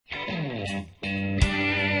Hey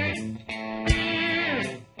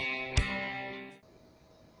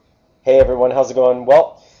everyone, how's it going?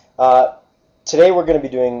 Well, today we're going to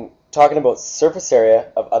be talking about surface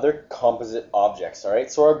area of other composite objects. All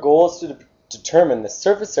right, so our goal is to determine the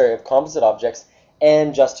surface area of composite objects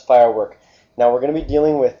and justify our work. Now we're going to be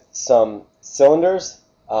dealing with some cylinders,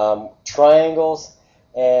 triangles,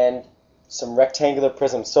 and some rectangular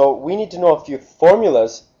prisms. So we need to know a few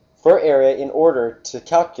formulas for area in order to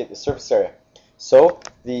calculate the surface area. So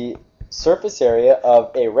the surface area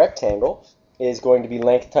of a rectangle is going to be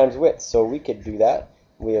length times width. So we could do that.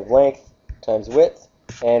 We have length times width,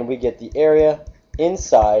 and we get the area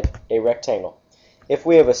inside a rectangle. If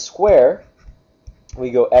we have a square,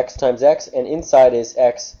 we go x times x, and inside is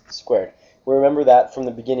x squared. We remember that from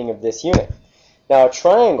the beginning of this unit. Now a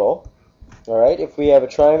triangle, all right, if we have a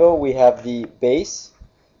triangle, we have the base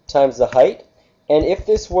times the height. And if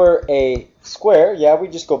this were a square, yeah, we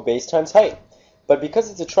just go base times height. But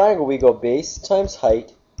because it's a triangle, we go base times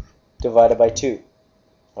height divided by 2.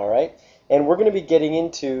 All right? And we're going to be getting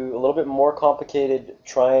into a little bit more complicated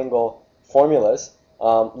triangle formulas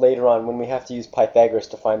later on when we have to use Pythagoras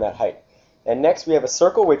to find that height. And next we have a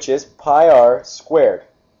circle, which is pi r squared.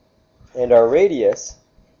 And our radius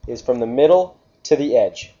is from the middle to the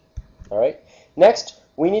edge. All right? Next,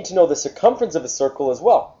 we need to know the circumference of a circle as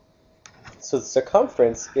well. So the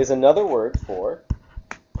circumference is another word for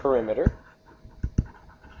perimeter.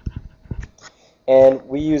 And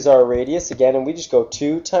we use our radius again, and we just go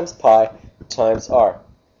 2 times pi times r.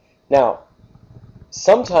 Now,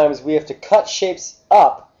 sometimes we have to cut shapes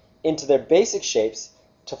up into their basic shapes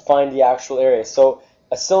to find the actual area. So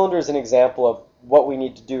a cylinder is an example of what we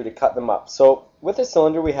need to do to cut them up. So with a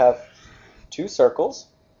cylinder, we have 2 circles,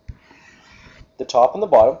 the top and the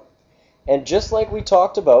bottom. And just like we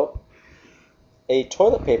talked about a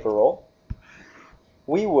toilet paper roll,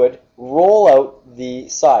 we would roll out the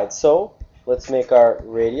sides. So let's make our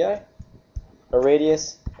radii, a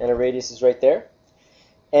radius, and a radius is right there.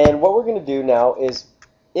 And what we're going to do now is,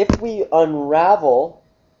 if we unravel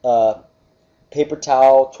paper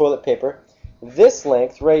towel, toilet paper, this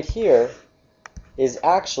length right here is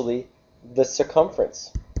actually the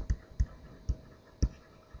circumference.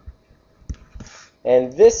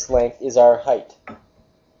 And this length is our height.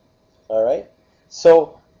 All right?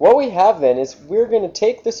 So what we have then is we're going to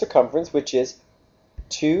take the circumference, which is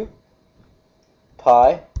 2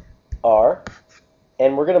 pi r,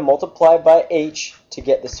 and we're going to multiply by h to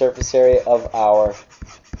get the surface area of our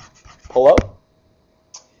pullout.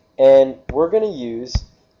 And we're going to use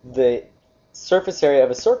the surface area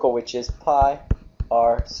of a circle, which is pi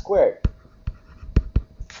r squared.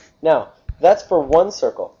 Now, that's for one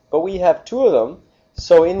circle, but we have 2 of them,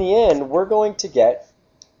 so in the end, we're going to get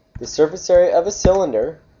the surface area of a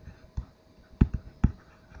cylinder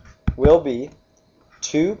will be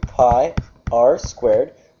 2 pi r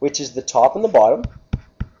squared, which is the top and the bottom,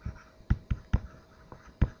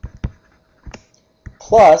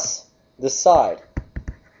 plus the side,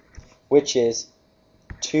 which is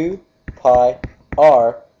 2 pi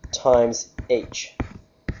r times h.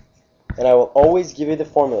 And I will always give you the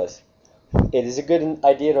formulas. It is a good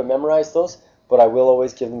idea to memorize those, but I will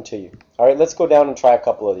always give them to you. All right, let's go down and try a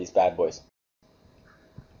couple of these bad boys.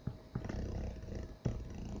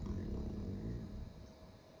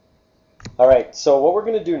 Alright, so what we're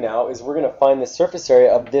going to do now is we're going to find the surface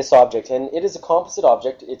area of this object, and it is a composite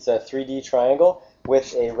object. It's a 3D triangle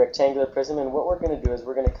with a rectangular prism, and what we're going to do is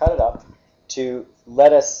we're going to cut it up to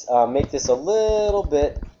let us make this a little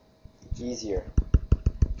bit easier.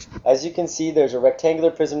 As you can see, there's a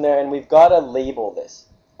rectangular prism there, and we've got to label this.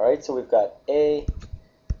 Alright, so we've got A,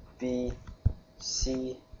 B,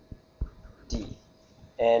 C, D.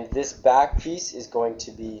 And this back piece is going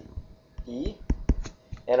to be E,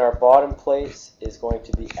 and our bottom place is going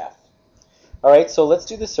to be F. Alright, so let's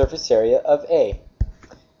do the surface area of A.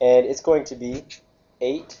 And it's going to be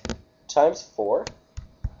 8 times 4.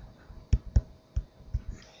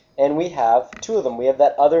 And we have 2 of them. We have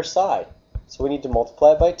that other side. So we need to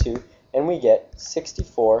multiply it by 2, and we get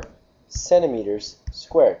 64 centimeters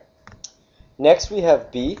squared. Next we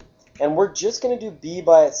have B, and we're just going to do B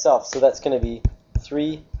by itself. So that's going to be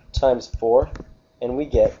 3 times 4, and we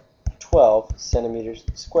get 12 centimeters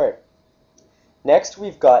squared. Next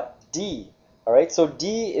we've got D. Alright, so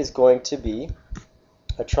D is going to be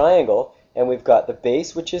a triangle, and we've got the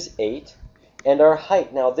base, which is 8, and our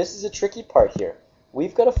height. Now this is a tricky part here.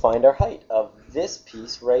 We've got to find our height of this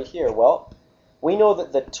piece right here. Well, we know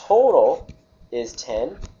that the total is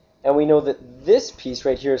 10, and we know that this piece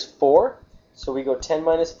right here is 4, so we go 10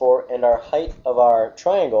 minus 4, and our height of our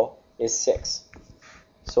triangle is 6.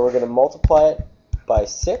 So we're going to multiply it by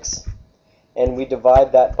 6, and we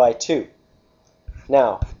divide that by 2.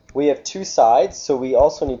 Now, we have two sides, so we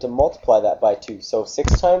also need to multiply that by 2. So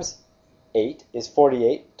 6 times 8 is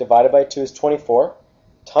 48, divided by 2 is 24,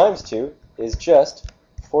 times 2 is just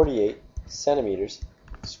 48 centimeters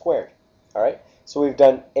squared. All right, so we've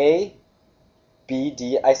done A, B,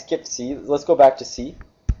 D. I skipped C. Let's go back to C.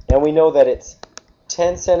 And we know that it's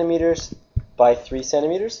 10 centimeters by 3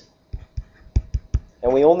 centimeters.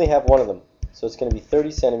 And we only have one of them. So it's going to be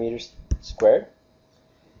 30 centimeters squared.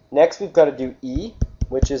 Next, we've got to do E,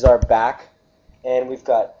 which is our back. And we've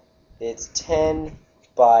got, it's 10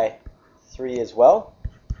 by 3 as well.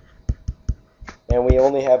 And we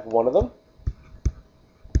only have one of them.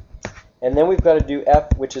 And then we've got to do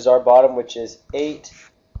F, which is our bottom, which is 8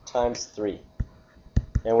 times 3.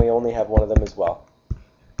 And we only have one of them as well.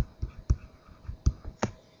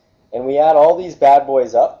 And we add all these bad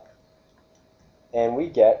boys up, and we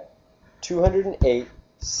get 208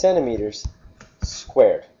 centimeters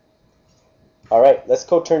squared. All right, let's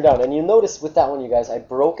go turn down. And you'll notice with that one, you guys, I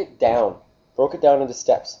broke it down into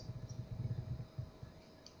steps.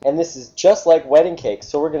 And this is just like wedding cake.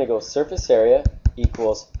 So we're going to go surface area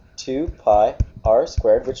equals 2 pi r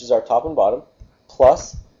squared, which is our top and bottom,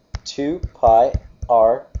 plus 2 pi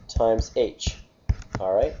r times h.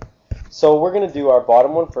 All right. So we're going to do our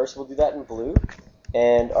bottom one first. We'll do that in blue.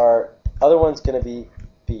 And our other one's going to be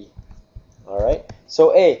B. All right.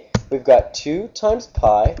 So A, we've got 2 times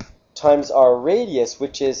pi times our radius,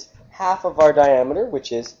 which is half of our diameter,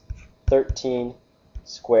 which is 13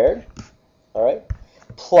 squared. All right.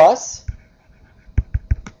 Plus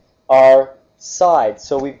our side.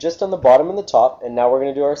 So we've just done the bottom and the top, and now we're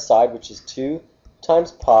going to do our side, which is 2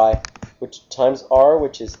 times pi, which times r,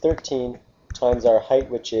 which is 13, times our height,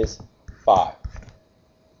 which is 5.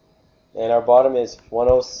 And our bottom is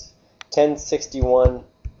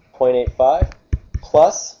 1061.85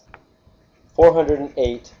 plus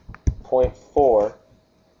 408.4.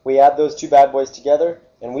 We add those two bad boys together,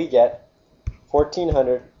 and we get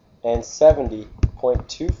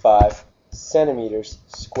 1470.25 centimeters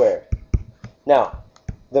squared. Now,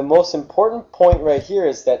 the most important point right here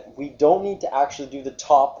is that we don't need to actually do the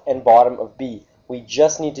top and bottom of B. We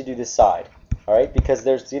just need to do the side, all right? Because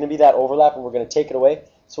there's going to be that overlap, and we're going to take it away,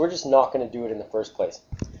 so we're just not going to do it in the first place.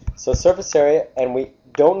 So surface area, and we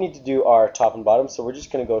don't need to do our top and bottom, so we're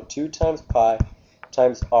just going to go 2 times pi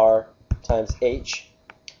times r times h,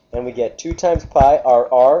 and we get 2 times pi. Our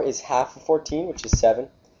r is half of 14, which is 7,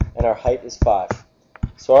 and our height is 5.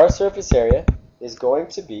 So our surface area is going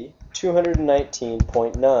to be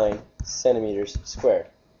 219.9 centimeters squared.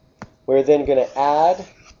 We're then going to add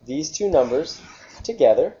these two numbers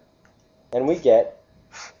together, and we get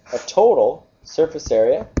a total surface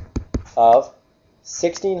area of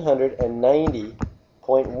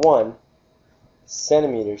 1690.1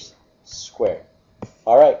 centimeters squared.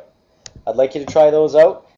 All right, I'd like you to try those out.